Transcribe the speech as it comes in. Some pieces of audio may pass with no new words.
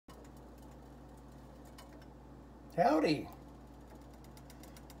Howdy!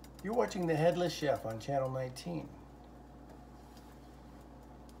 You're watching The Headless Chef on Channel 19.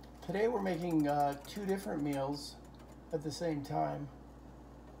 Today we're making two different meals at the same time.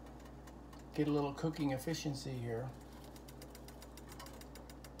 Get a little cooking efficiency here.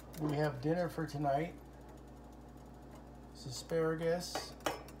 We have dinner for tonight. It's asparagus.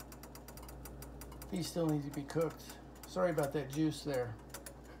 These still need to be cooked. Sorry about that juice there.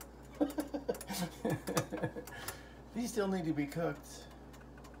 These still need to be cooked.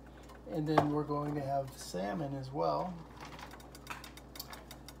 And then we're going to have salmon as well.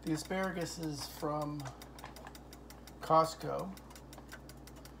 The asparagus is from Costco,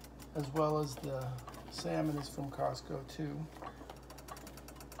 as well as the salmon is from Costco too.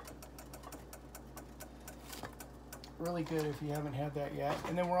 Really good if you haven't had that yet.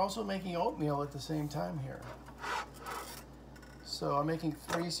 And then we're also making oatmeal at the same time here. So I'm making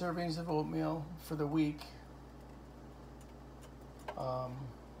 3 servings of oatmeal for the week.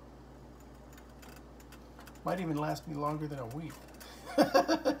 Might even last me longer than a week.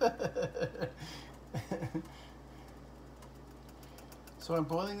 So I'm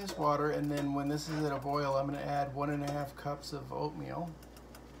boiling this water, and then when this is at a boil, I'm going to add 1.5 cups of oatmeal.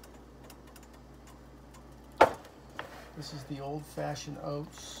 This is the old-fashioned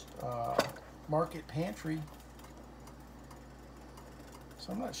oats, Market Pantry.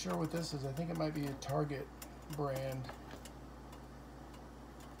 So I'm not sure what this is. I think it might be a Target brand.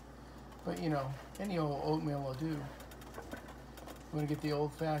 But you know, any old oatmeal will do. I'm going to get the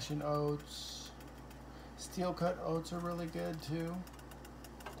old-fashioned oats. Steel-cut oats are really good too.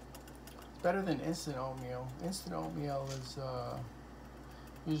 It's better than instant oatmeal. Instant oatmeal is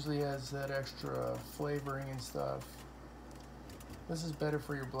usually has that extra flavoring and stuff. This is better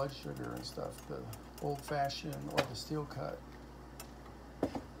for your blood sugar and stuff, the old-fashioned or the steel-cut.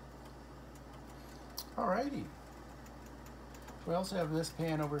 Alrighty. We also have this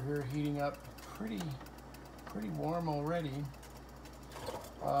pan over here heating up pretty warm already.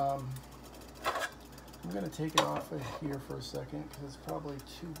 I'm going to take it off of here for a second because it's probably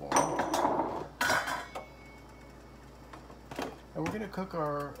too warm. And we're going to cook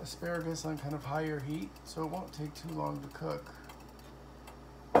our asparagus on kind of higher heat, so it won't take too long to cook.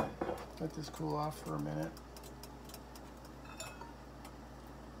 Let this cool off for a minute.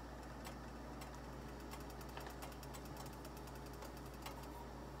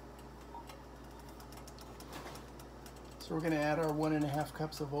 So we're going to add our 1.5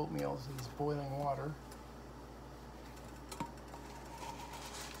 cups of oatmeal to this boiling water.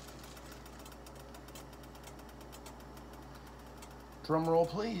 Drum roll,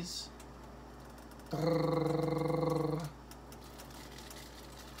 please.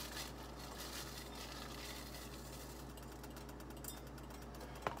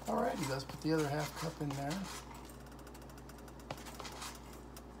 Alrighty, let's put the other 1/2 cup in there.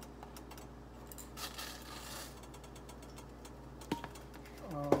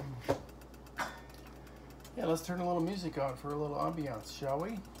 Yeah, let's turn a little music on for a little ambiance, shall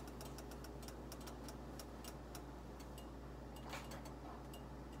we?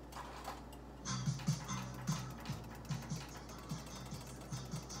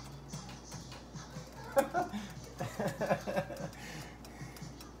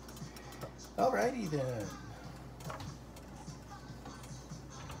 Alrighty then.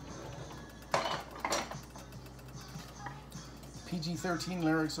 PG-13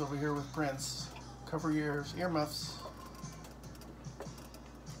 lyrics over here with Prince. Cover your earmuffs.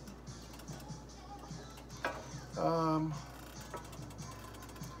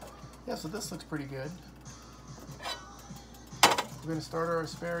 Yeah, so this looks pretty good. We're going to start our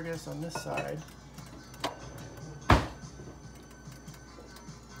asparagus on this side.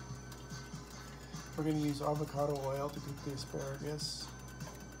 We're going to use avocado oil to cook the asparagus.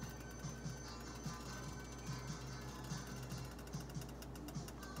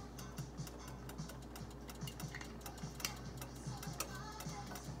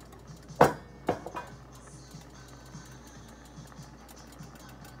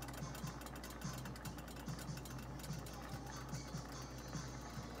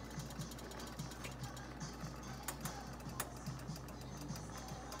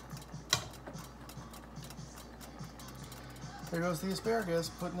 There goes the asparagus,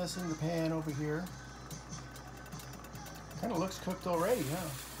 putting this in the pan over here. Kind of looks cooked already, huh?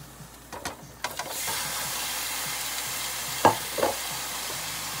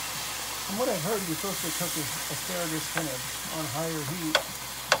 From what I've heard, you're supposed to cook asparagus kind of on higher heat.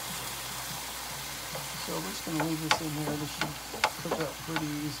 So we're just going to leave this in here. This should cook up pretty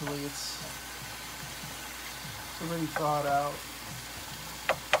easily. It's already thawed out.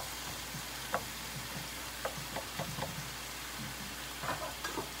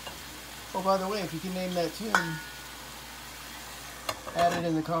 Oh, by the way, if you can name that tune, add it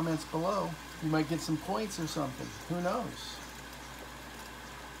in the comments below. You might get some points or something. Who knows?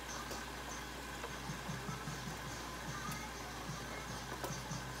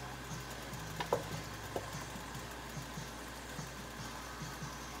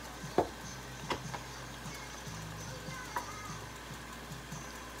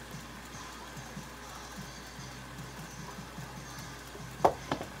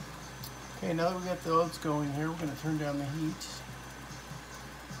 Okay, now that we got the oats going here, we're going to turn down the heat.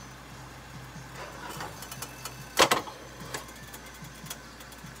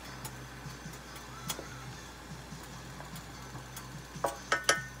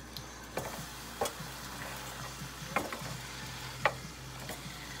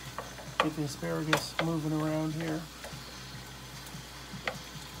 Get the asparagus moving around here.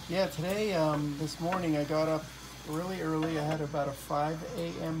 Yeah, today, this morning I got up really early. I had about a 5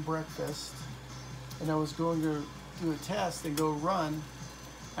 a.m. breakfast, and I was going to do a test and go run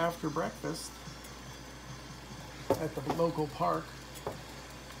after breakfast at the local park.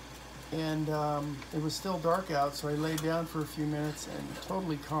 And it was still dark out, so I laid down for a few minutes and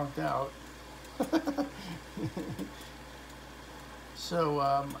totally conked out. So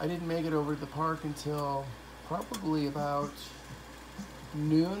I didn't make it over to the park until probably about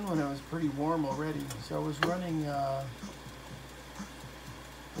noon, when it was pretty warm already. So I was running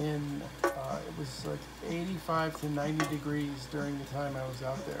it was like 85 to 90 degrees during the time I was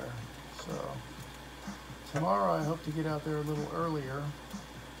out there. So tomorrow I hope to get out there a little earlier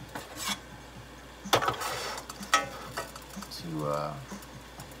to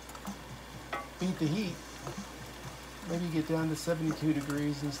beat the heat. Maybe get down to 72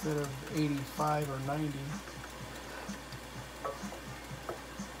 degrees instead of 85 or 90.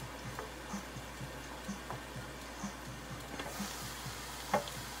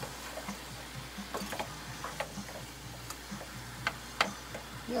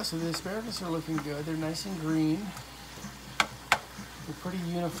 Yeah, so the asparagus are looking good. They're nice and green. They're pretty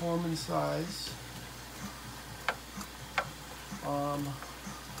uniform in size.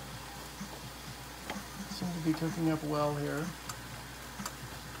 Seem to be cooking up well here.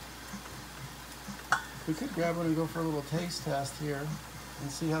 We could grab one and go for a little taste test here and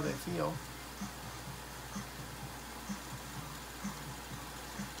see how they feel.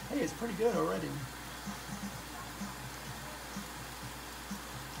 Hey, it's pretty good already.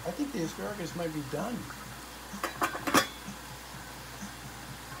 I think the asparagus might be done.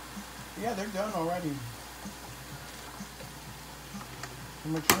 Yeah, they're done already.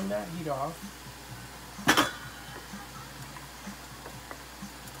 I'm going to turn that heat off.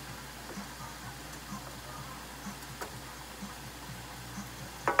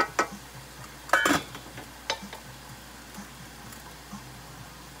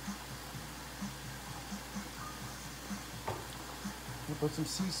 Put some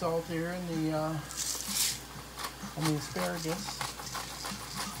sea salt here in the on the asparagus.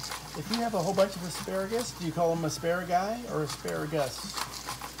 If you have a whole bunch of asparagus, do you call them asparagus or asparagus?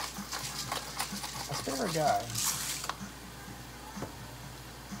 Asparagus.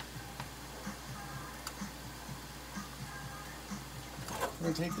 I'm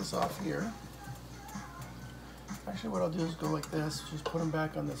going to take this off here. Actually, what I'll do is go like this. Just put them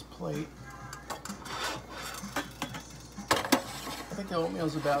back on this plate. I think the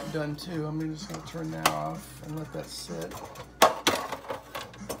oatmeal's about done too. I'm just going to turn that off and let that sit.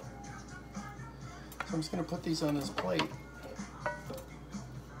 So I'm just going to put these on this plate.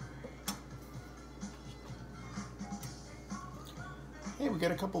 Hey, we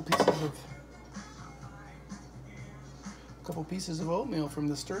got a couple pieces of oatmeal from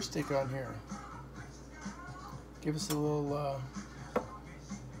the stir stick on here. Give us a little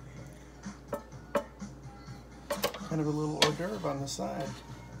kind of a little hors d'oeuvre on the side.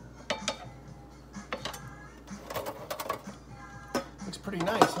 Looks pretty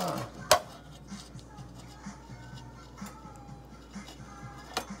nice, huh?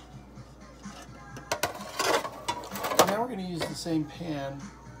 Now we're going to use the same pan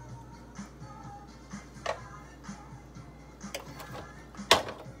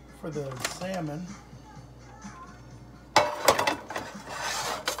for the salmon.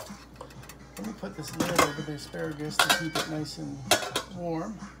 Let me put this lid over the asparagus to keep it nice and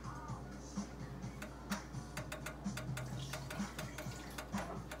warm.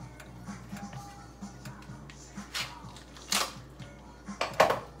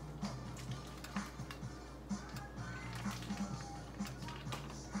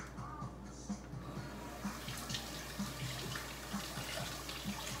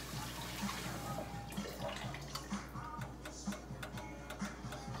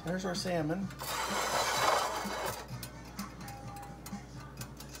 There's our salmon.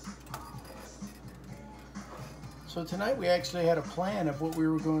 So tonight we actually had a plan of what we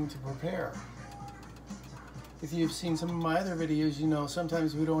were going to prepare. If you've seen some of my other videos, you know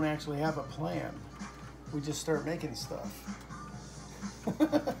sometimes we don't actually have a plan. We just start making stuff.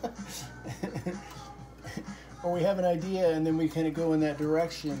 Or we have an idea and then we kind of go in that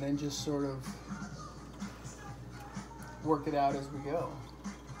direction and just sort of work it out as we go.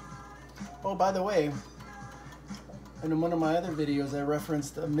 Oh, by the way, in one of my other videos I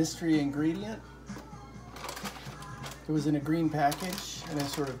referenced a mystery ingredient. It was in a green package and I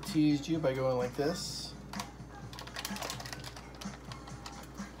sort of teased you by going like this.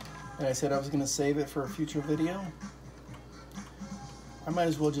 And I said I was going to save it for a future video. I might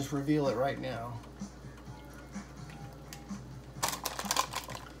as well just reveal it right now.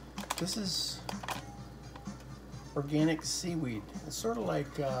 This is organic seaweed. It's sort of like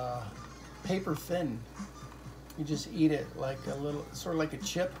paper thin. You just eat it like a little, sort of like a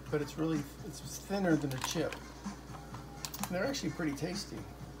chip, but it's thinner than a chip. And they're actually pretty tasty.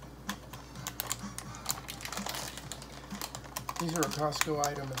 These are a Costco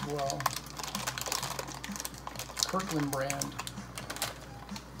item as well. Kirkland brand.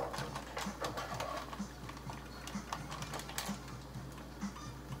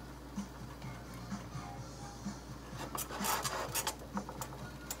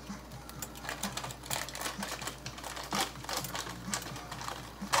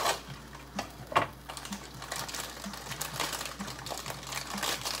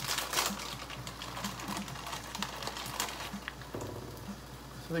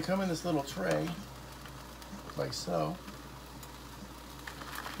 So they come in this little tray, like so.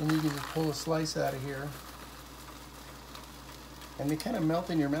 And you can just pull a slice out of here. And they kind of melt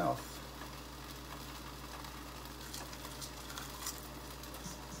in your mouth.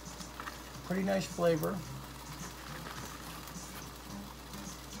 Pretty nice flavor.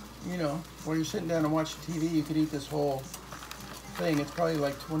 You know, while you're sitting down and watching TV, you could eat this whole thing. It's probably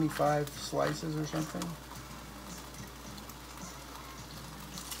like 25 slices or something.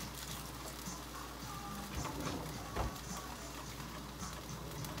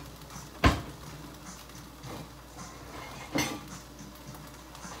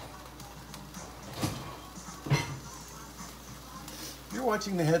 You're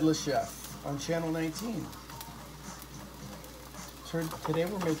watching The Headless Chef on Channel 19. Today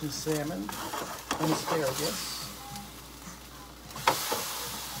we're making salmon and asparagus.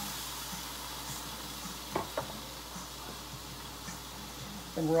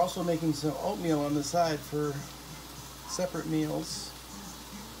 And we're also making some oatmeal on the side for separate meals.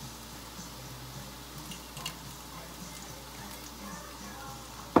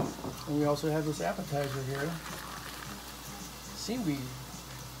 And we also have this appetizer here. Seaweed.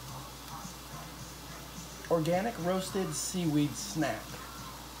 Organic roasted seaweed snack.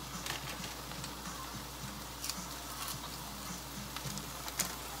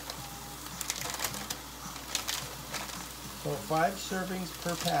 So 5 servings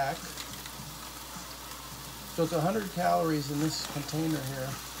per pack. So it's 100 calories in this container here.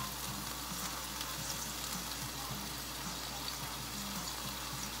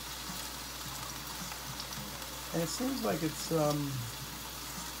 And it seems like it's a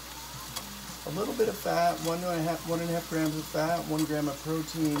little bit of fat, 1.5 grams of fat, 1 gram of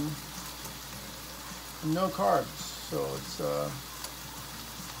protein, and no carbs. So it's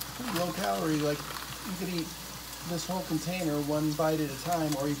pretty low calorie. Like you could eat this whole container 1 bite at a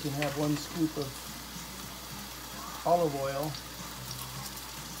time, or you can have 1 scoop of olive oil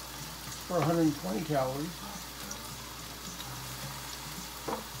for 120 calories.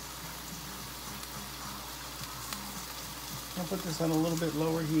 I'll put this on a little bit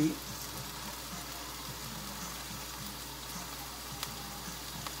lower heat.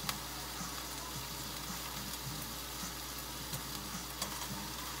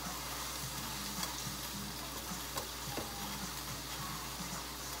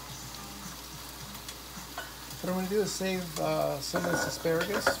 What I'm going to do is save some of this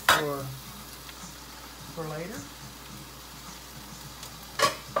asparagus for later.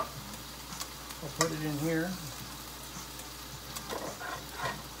 I'll put it in here.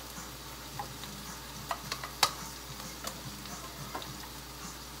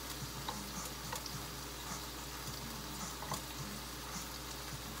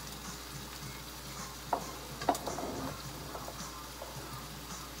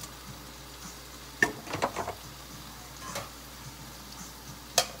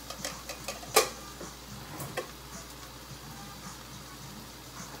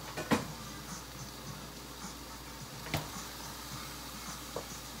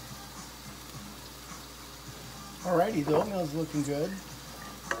 Alrighty, the oatmeal's looking good.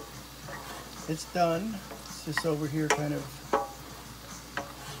 It's done. It's just over here kind of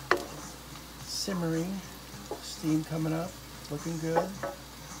simmering. Steam coming up, looking good.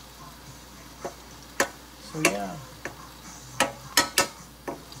 So yeah.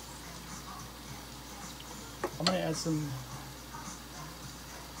 I'm gonna add some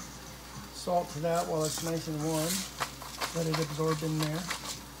salt to that while it's nice and warm. Let it absorb in there.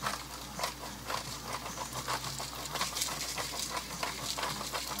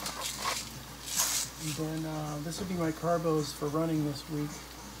 And then this would be my carbos for running this week.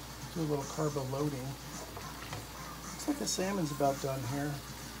 Do a little carbo loading. Looks like the salmon's about done here.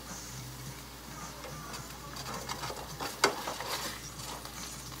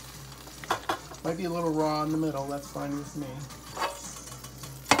 Might be a little raw in the middle, that's fine with me.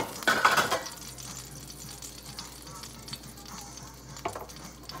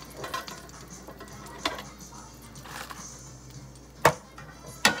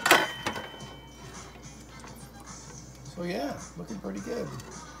 So yeah, looking pretty good.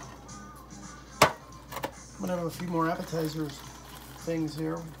 I'm gonna have a few more appetizers things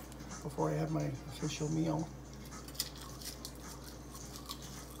here before I have my official meal.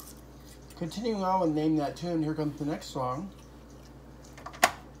 Continuing on with Name That Tune, here comes the next song.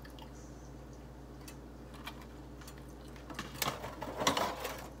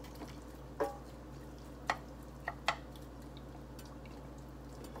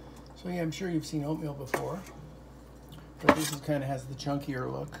 So yeah, I'm sure you've seen oatmeal before, but this is kind of has the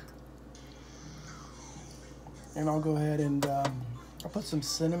chunkier look. And I'll go ahead and I'll put some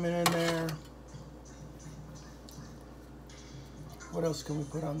cinnamon in there. What else can we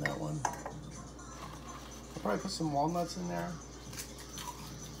put on that one? I'll probably put some walnuts in there.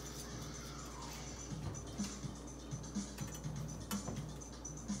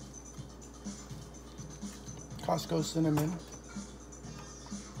 Costco cinnamon.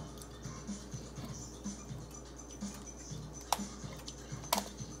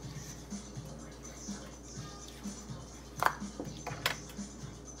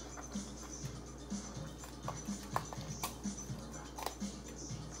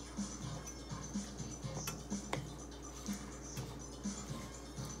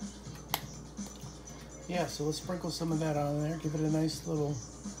 Yeah, so let's sprinkle some of that on there. Give it a nice little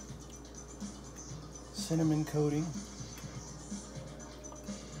cinnamon coating.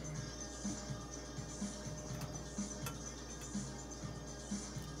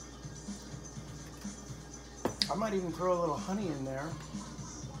 I might even throw a little honey in there.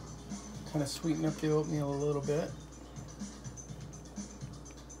 Kind of sweeten up the oatmeal a little bit.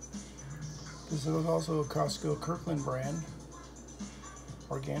 This is also a Costco Kirkland brand.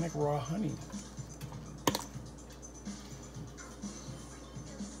 Organic raw honey.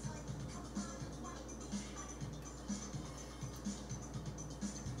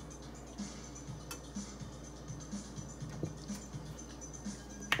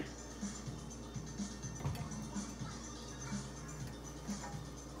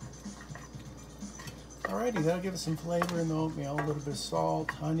 Alrighty, that'll give us some flavor in the oatmeal. A little bit of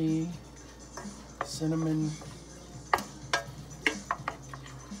salt, honey, cinnamon.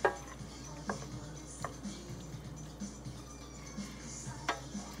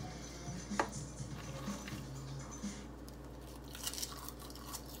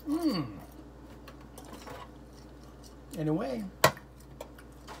 In a way.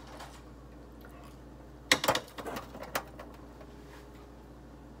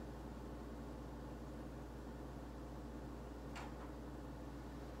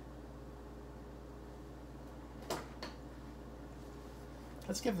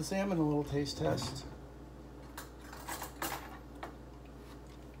 Let's give the salmon a little taste test.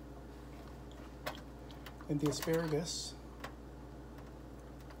 And the asparagus.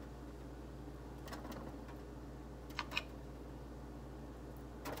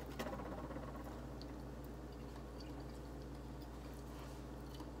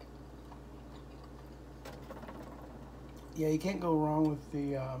 Yeah, you can't go wrong with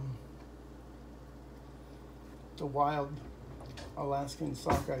the wild Alaskan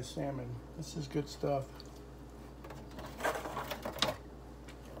sockeye salmon. This is good stuff.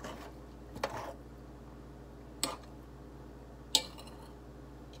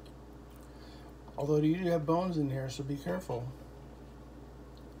 Although you do have bones in here, so be careful.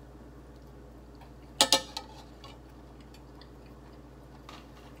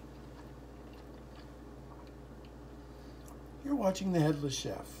 You're watching The Headless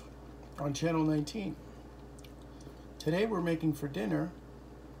Chef on Channel 19. Today we're making for dinner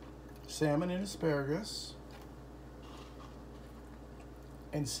salmon and asparagus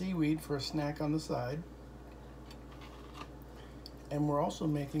and seaweed for a snack on the side. And we're also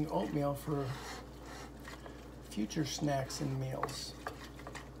making oatmeal for future snacks and meals.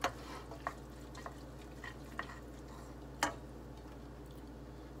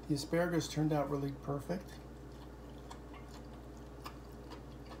 The asparagus turned out really perfect.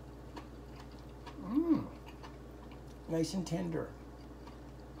 Nice and tender.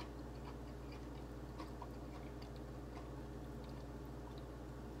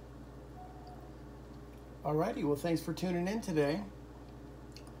 Alrighty, well, thanks for tuning in today.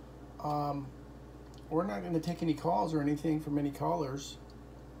 We're not going to take any calls or anything from any callers.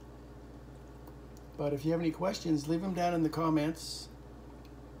 But if you have any questions, leave them down in the comments.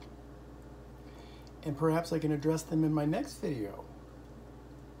 And perhaps I can address them in my next video.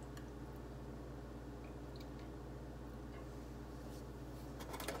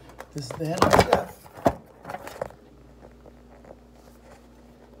 This is the Headless Chef.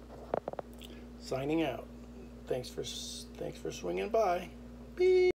 Signing out. Thanks for swinging by. Beep.